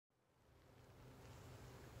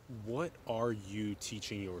What are you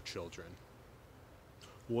teaching your children?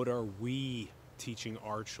 What are we teaching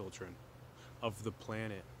our children of the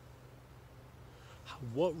planet?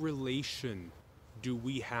 What relation do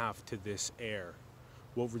we have to this air?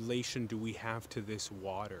 What relation do we have to this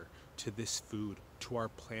water, to this food, to our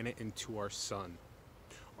planet, and to our sun?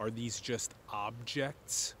 Are these just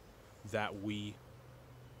objects that we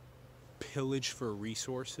pillage for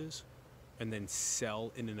resources and then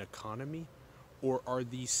sell in an economy? Or are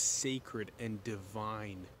these sacred and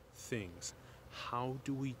divine things? How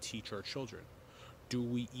do we teach our children? Do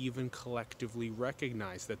we even collectively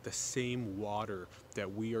recognize that the same water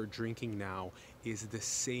that we are drinking now is the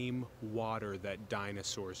same water that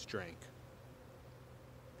dinosaurs drank?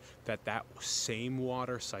 That same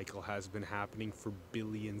water cycle has been happening for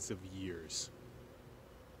billions of years.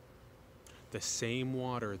 The same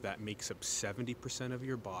water that makes up 70% of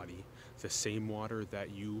your body, the same water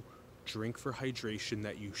that you drink for hydration,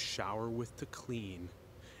 that you shower with to clean,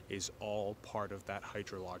 is all part of that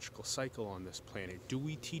hydrological cycle on this planet. Do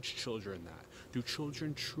we teach children that? Do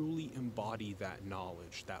children truly embody that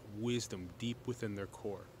knowledge, that wisdom deep within their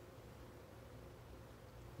core?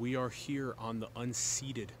 We are here on the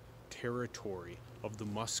unceded territory of the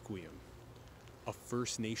Musqueam, a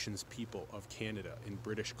First Nations people of Canada in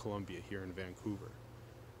British Columbia here in Vancouver.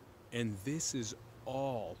 And this is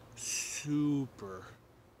all super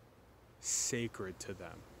sacred to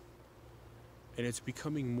them. And it's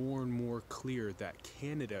becoming more and more clear that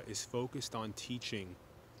Canada is focused on teaching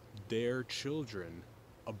their children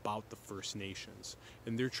about the First Nations.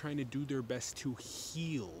 And they're trying to do their best to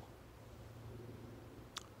heal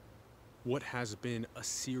what has been a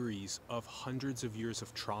series of hundreds of years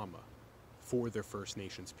of trauma for their First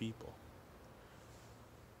Nations people.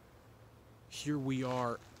 Here we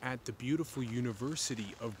are at the beautiful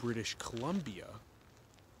University of British Columbia,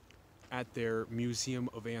 at their Museum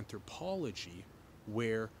of Anthropology,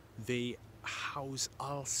 where they house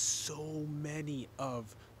so many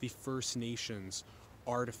of the First Nations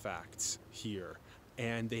artifacts here.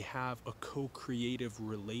 And they have a co-creative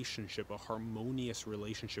relationship, a harmonious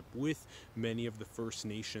relationship with many of the First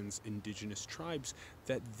Nations indigenous tribes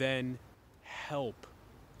that then help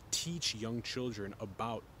teach young children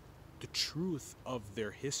about the truth of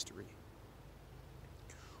their history.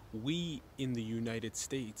 We in the United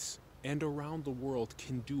States and around the world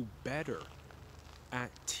can do better at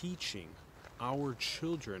teaching our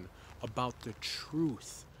children about the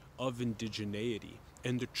truth of indigeneity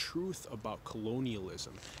and the truth about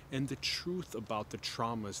colonialism and the truth about the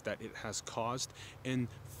traumas that it has caused, and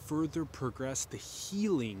further progress the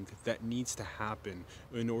healing that needs to happen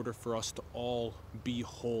in order for us to all be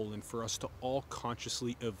whole and for us to all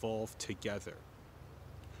consciously evolve together.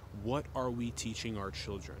 What are we teaching our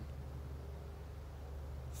children?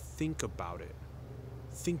 Think about it.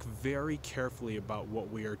 Think very carefully about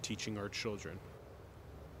what we are teaching our children.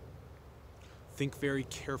 Think very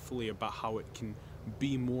carefully about how it can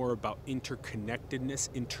be more about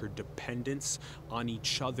interconnectedness, interdependence on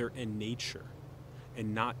each other and nature,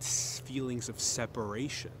 and not feelings of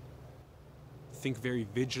separation. Think very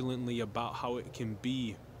vigilantly about how it can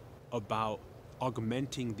be about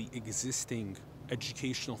augmenting the existing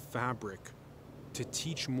educational fabric to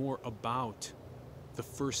teach more about the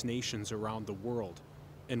First Nations around the world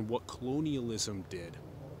and what colonialism did,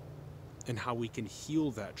 and how we can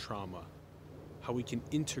heal that trauma, how we can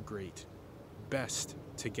integrate best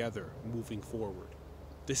together moving forward.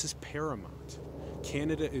 This is paramount.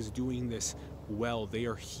 Canada is doing this well. They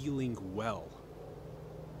are healing well.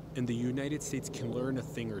 And the United States can learn a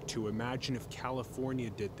thing or two. Imagine if California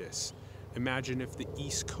did this. Imagine if the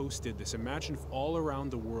East Coast did this. Imagine if all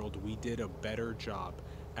around the world we did a better job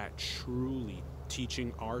at truly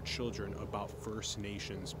teaching our children about First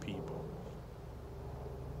Nations people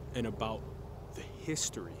and about the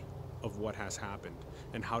history of what has happened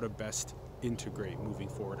and how to best integrate moving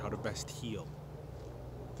forward, how to best heal.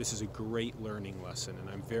 This is a great learning lesson, and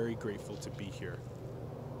I'm very grateful to be here.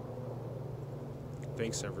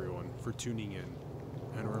 Thanks everyone for tuning in,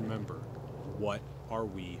 and remember, what are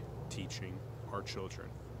we teaching our children?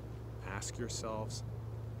 Ask yourselves,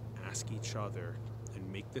 ask each other,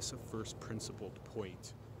 and make this a first principled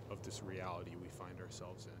point of this reality we find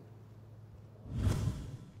ourselves in.